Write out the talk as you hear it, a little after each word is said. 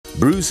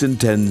Bruce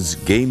intends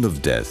Game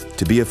of Death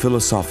to be a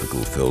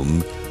philosophical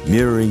film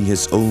mirroring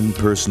his own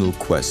personal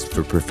quest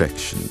for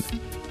perfection.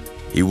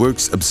 He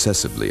works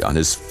obsessively on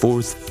his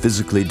fourth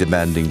physically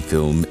demanding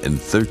film in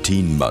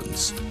 13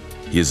 months.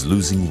 He is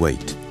losing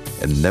weight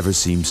and never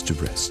seems to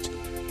rest.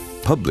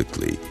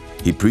 Publicly,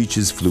 he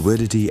preaches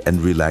fluidity and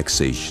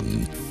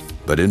relaxation,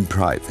 but in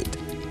private,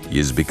 he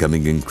is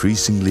becoming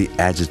increasingly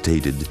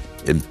agitated,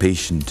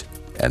 impatient,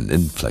 and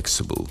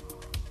inflexible.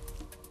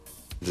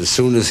 As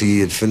soon as he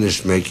had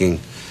finished making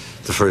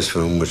the first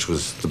film, which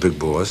was The Big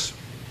Boss,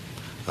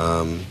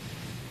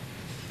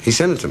 he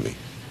sent it to me.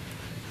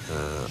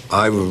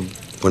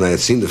 When I had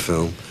seen the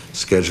film,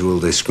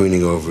 scheduled a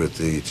screening over at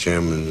the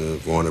chairman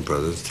of Warner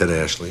Brothers, Ted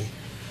Ashley,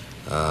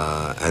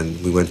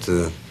 and we went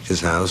to his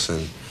house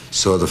and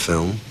saw the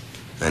film,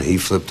 and he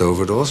flipped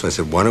over it also. I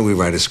said, why don't we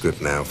write a script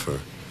now for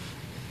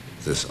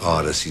this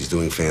artist? He's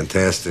doing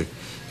fantastic.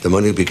 The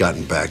money will be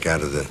gotten back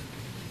out of the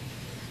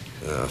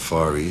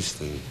Far East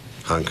and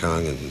Hong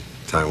Kong and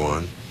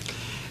Taiwan.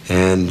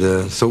 And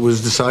so it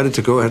was decided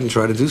to go ahead and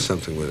try to do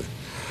something with it.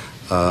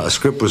 A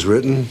script was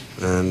written,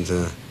 and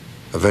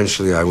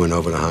eventually I went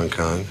over to Hong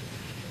Kong,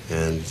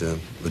 and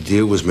a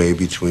deal was made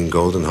between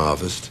Golden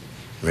Harvest,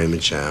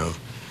 Raymond Chow's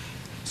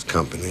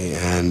company,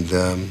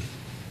 and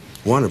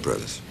Warner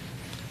Brothers.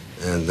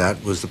 And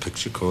that was the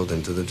picture called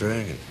Into the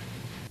Dragon.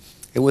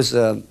 It was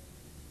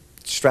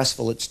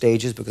stressful at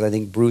stages because I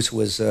think Bruce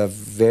was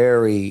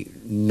very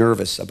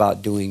nervous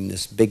about doing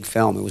this big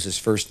film. It was his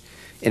first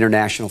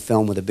international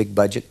film with a big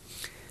budget.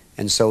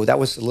 And so that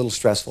was a little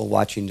stressful,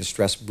 watching the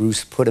stress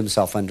Bruce put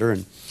himself under.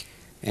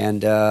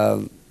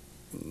 But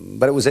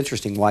it was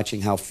interesting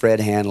watching how Fred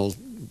handled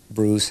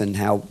Bruce and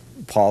how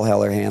Paul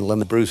Heller handled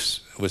him.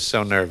 Bruce was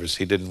so nervous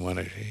he didn't want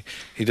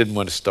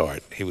to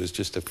start. He was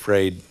just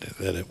afraid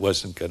that it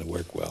wasn't going to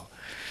work well.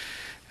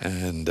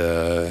 And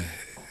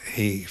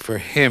for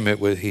him,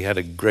 he had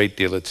a great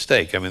deal at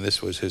stake. I mean,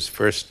 this was his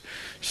first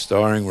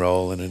starring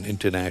role in an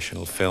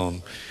international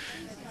film,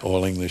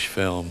 all-English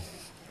film,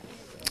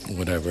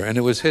 whatever. And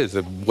it was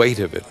the weight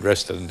of it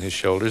rested on his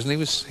shoulders.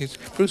 And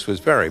Bruce was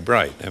very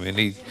bright. I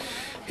mean,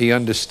 he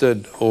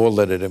understood all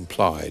that it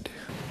implied.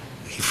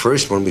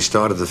 First, when we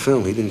started the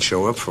film, he didn't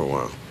show up for a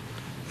while.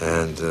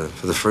 And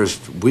for the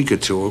first week or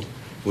two,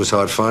 it was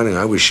hard finding.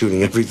 I was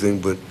shooting everything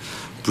but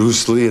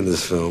Bruce Lee in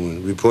this film,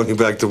 and reporting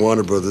back to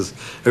Warner Brothers,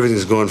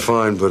 everything's going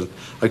fine, but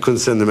I couldn't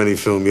send them any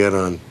film yet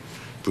on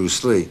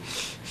Bruce Lee.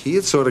 He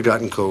had sort of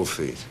gotten cold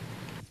feet.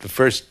 The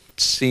first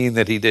scene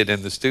that he did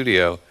in the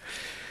studio,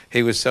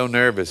 he was so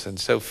nervous and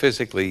so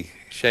physically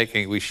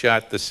shaking. We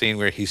shot the scene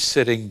where he's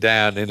sitting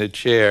down in a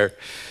chair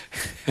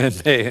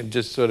and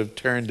just sort of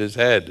turned his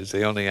head. It's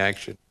the only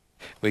action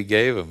we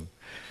gave him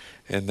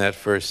in that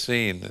first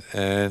scene,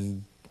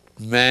 and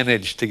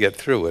managed to get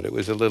through it. It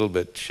was a little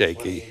bit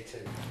shaky.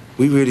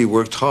 We really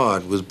worked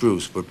hard with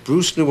Bruce, but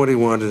Bruce knew what he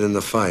wanted in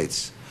the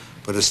fights.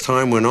 But as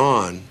time went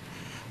on,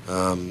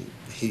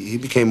 he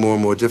became more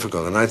and more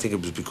difficult, and I think it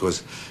was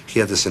because he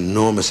had this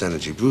enormous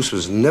energy. Bruce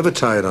was never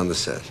tired on the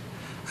set.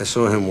 I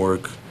saw him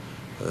work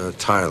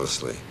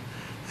tirelessly,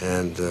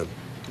 and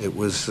it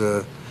was,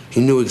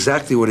 he knew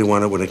exactly what he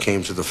wanted when it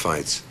came to the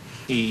fights.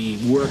 He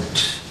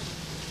worked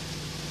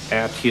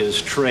at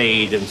his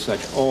trade and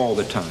such all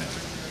the time.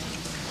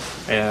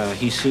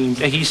 He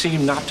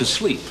seemed not to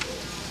sleep,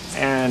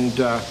 and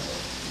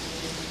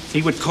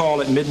he would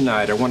call at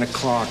midnight or 1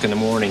 o'clock in the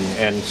morning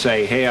and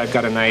say, hey, I've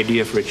got an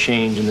idea for a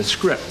change in the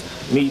script.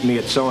 Meet me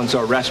at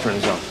so-and-so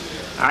restaurant. So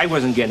I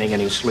wasn't getting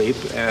any sleep,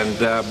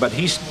 but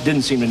he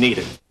didn't seem to need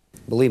it.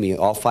 Believe me,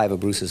 all 5 of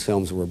Bruce's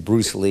films were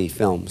Bruce Lee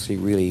films. He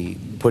really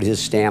put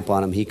his stamp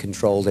on them. He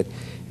controlled it,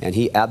 and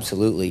he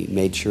absolutely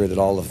made sure that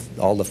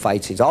all the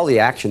fight scenes, all the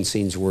action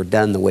scenes were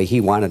done the way he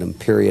wanted them,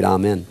 period,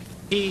 amen.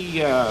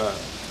 He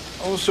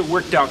also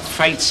worked out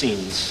fight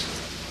scenes,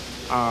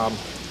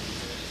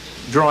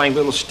 drawing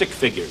little stick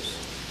figures,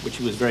 which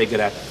he was very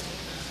good at.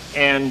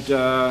 And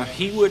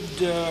he would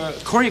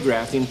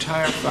choreograph the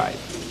entire fight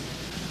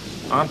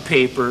on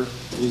paper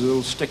with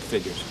little stick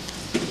figures.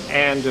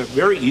 And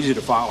very easy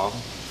to follow.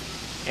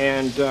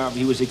 And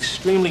he was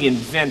extremely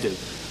inventive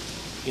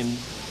in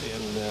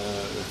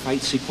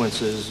fight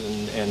sequences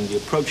and the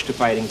approach to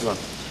fighting,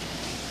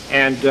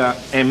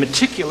 and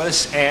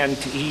meticulous, and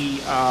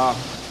he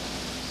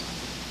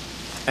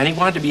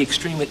wanted to be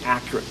extremely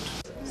accurate.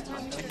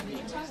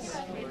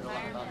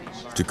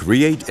 To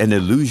create an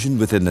illusion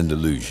within an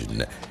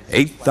illusion,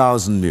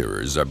 8,000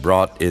 mirrors are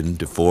brought in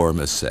to form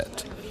a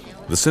set.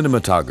 The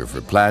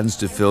cinematographer plans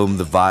to film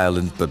the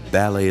violent but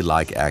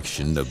ballet-like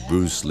action of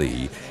Bruce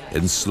Lee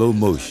in slow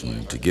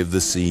motion to give the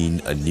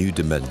scene a new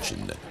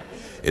dimension.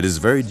 It is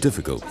very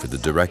difficult for the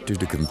director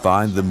to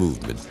confine the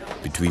movement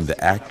between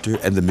the actor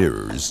and the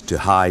mirrors to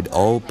hide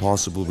all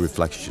possible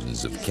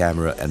reflections of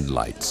camera and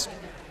lights.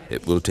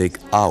 It will take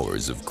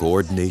hours of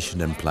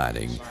coordination and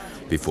planning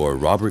before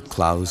Robert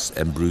Klaus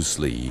and Bruce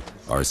Lee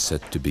are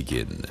set to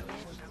begin.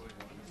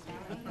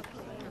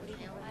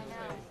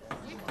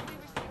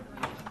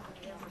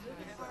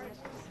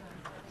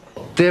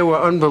 there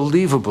were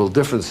unbelievable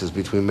differences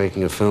between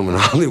making a film in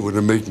Hollywood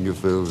and making a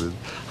film in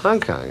Hong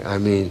Kong. I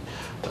mean,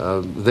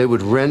 they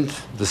would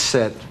rent the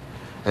set,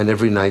 and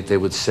every night they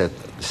would send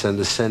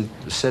the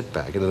set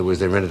back. In other words,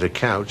 they rented a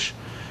couch,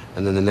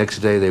 and then the next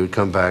day they would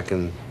come back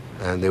and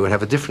they would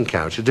have a different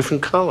couch, a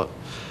different color.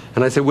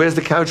 And I said, where's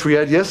the couch we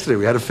had yesterday?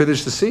 We had to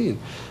finish the scene.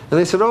 And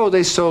they said, oh,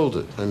 they sold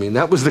it. I mean,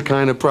 that was the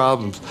kind of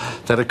problems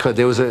that occurred.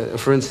 There was,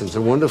 for instance,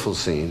 a wonderful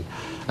scene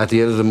at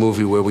the end of the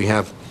movie where we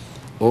have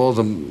all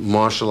the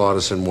martial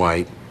artists in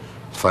white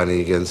fighting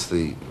against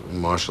the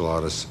martial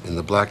artists in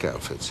the black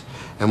outfits.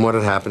 And what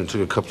had happened, it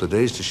took a couple of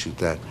days to shoot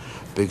that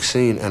big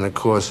scene. And of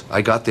course,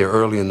 I got there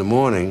early in the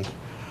morning,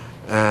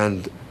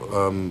 and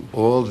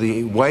all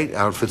the white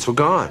outfits were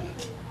gone.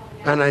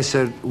 And I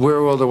said, where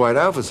are all the white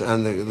outfits?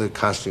 And the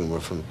costumer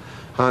from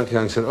Hong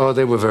Kong said, oh,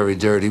 they were very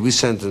dirty. We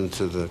sent them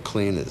to the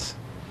cleaners.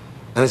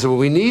 And I said, well,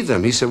 we need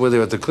them. He said, well,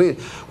 they're at the clean.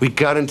 We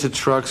got into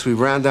trucks. We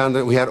ran down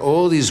there. We had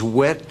all these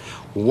wet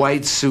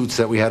white suits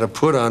that we had to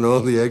put on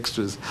all the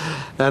extras.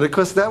 And of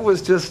course, that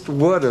was just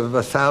one of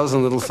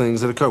 1,000 little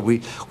things that occurred.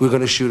 We were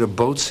going to shoot a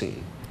boat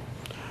scene.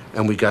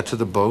 And we got to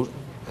the boat,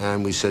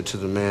 and we said to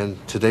the man,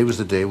 today was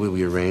the day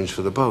we arranged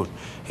for the boat.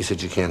 He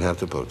said, you can't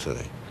have the boat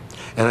today.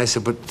 And I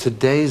said, but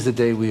today's the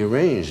day we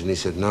arranged. And he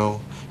said,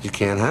 no, you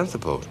can't have the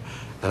boat.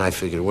 And I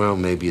figured, well,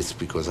 maybe it's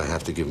because I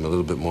have to give him a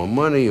little bit more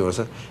money or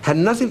something. Had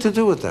nothing to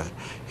do with that.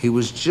 He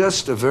was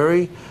just a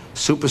very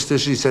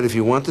superstitious. He said, if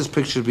you want this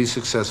picture to be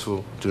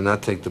successful, do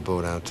not take the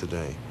boat out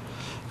today.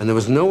 And there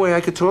was no way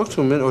I could talk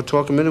to him or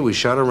talk him into it. We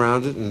shot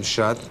around it and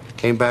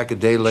came back a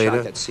day later.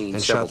 Shot that scene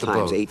and several shot the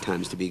times, boat. 8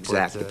 times to be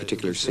exact, the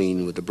particular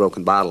scene with the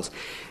broken bottles.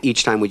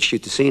 Each time we'd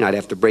shoot the scene, I'd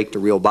have to break the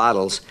real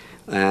bottles.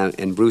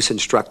 And Bruce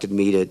instructed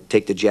me to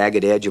take the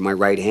jagged edge of my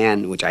right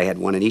hand, which I had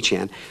one in each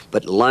hand,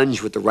 but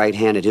lunge with the right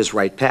hand at his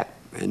right pec.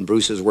 And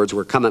Bruce's words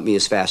were, come at me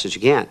as fast as you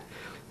can.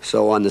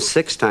 So on the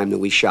 6th time that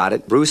we shot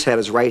it, Bruce had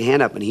his right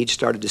hand up and he'd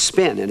started to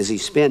spin. And as he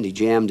spinned, he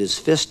jammed his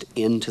fist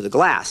into the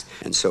glass.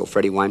 And so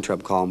Freddie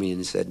Weintraub called me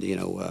and said, you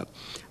know,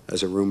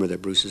 there's a rumor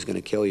that Bruce is going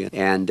to kill you.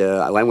 And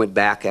I went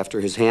back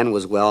after his hand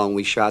was well, and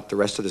we shot the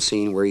rest of the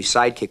scene where he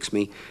sidekicks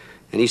me.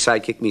 And he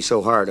sidekicked me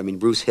so hard, I mean,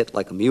 Bruce hit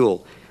like a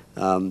mule.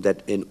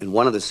 That in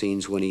one of the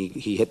scenes when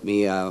he hit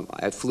me,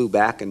 I flew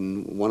back,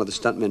 and one of the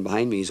stuntmen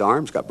behind me, his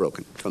arms got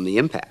broken from the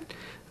impact.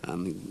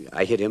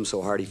 I hit him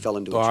so hard he fell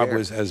into a chair. Bob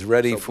was as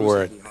ready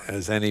for it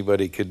as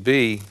anybody could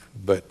be,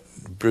 but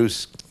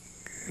Bruce,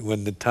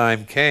 when the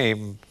time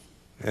came,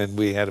 and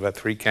we had about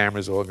 3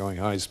 cameras all going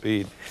high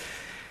speed,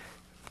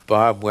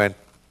 Bob went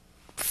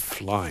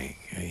flying.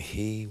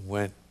 He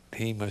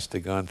must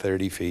have gone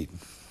 30 feet.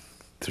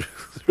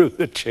 Through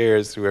the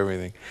chairs, through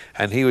everything,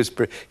 and he was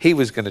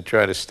going to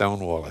try to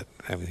stonewall it.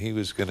 I mean, he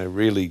was going to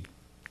really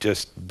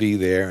just be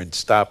there and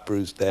stop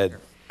Bruce dead.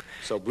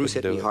 So Bruce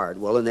hit me hard.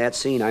 Well, in that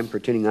scene, I'm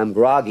pretending I'm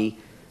groggy,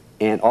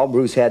 and all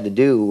Bruce had to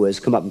do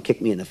was come up and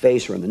kick me in the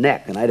face or in the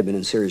neck, and I'd have been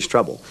in serious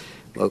trouble.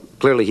 Well,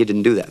 clearly he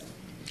didn't do that,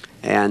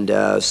 and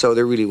so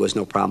there really was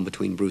no problem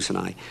between Bruce and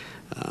I.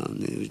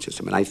 It was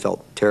just, I mean, I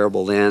felt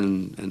terrible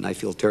then, and I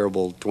feel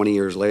terrible 20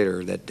 years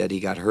later that he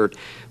got hurt,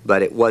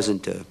 but it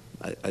wasn't a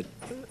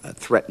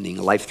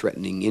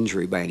life-threatening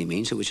injury by any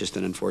means. It was just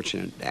an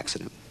unfortunate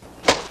accident.